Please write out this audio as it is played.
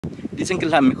Dicen que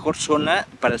es la mejor zona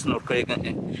para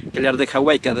snorkelear de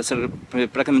Hawái, que ha de ser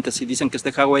prácticamente así. Dicen que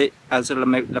este Hawái ha de ser la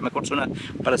mejor zona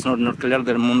para snorkelear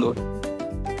del mundo.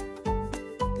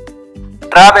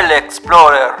 Travel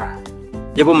Explorer.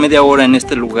 Llevo media hora en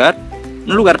este lugar,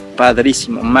 un lugar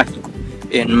padrísimo, mágico,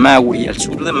 en Maui, al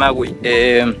sur de Maui,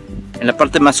 en la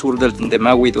parte más sur de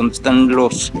Maui, donde están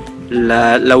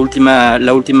la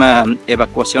última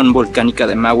evacuación volcánica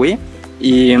de Maui.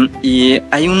 Y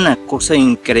hay una cosa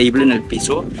increíble en el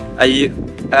piso. Hay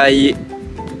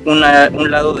un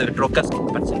lado de rocas que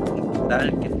parecen como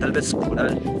coral, que tal vez es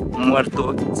coral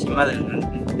muerto encima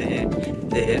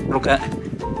de roca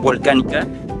volcánica,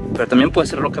 pero también puede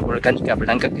ser roca volcánica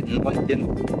blanca, que no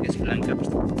entiendo por qué es blanca.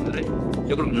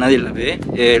 Yo creo que nadie la ve.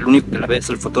 El único que la ve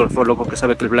es el fotógrafo loco que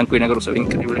sabe que el blanco y negro se ve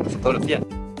increíble en fotografía.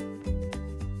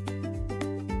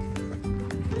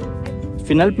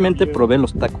 Finalmente probé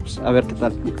los tacos, a ver qué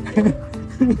tal.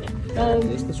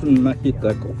 Este es un magi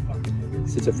taco.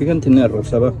 Si se fijan, tiene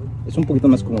arroz abajo. Es un poquito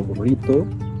más como burrito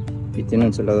y tiene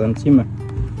ensalada encima.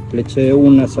 Le eché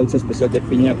una salsa especial de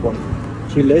piña con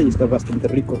chile y está bastante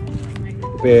rico.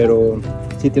 Pero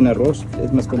sí tiene arroz,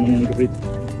 es más como un burrito.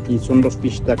 Y son los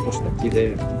fish tacos de aquí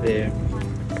de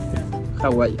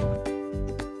Hawái.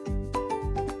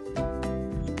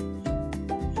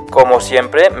 Como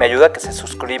siempre, me ayuda que se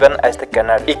suscriban a este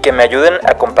canal y que me ayuden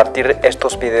a compartir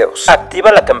estos videos.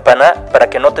 Activa la campana para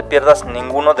que no te pierdas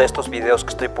ninguno de estos videos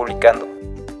que estoy publicando.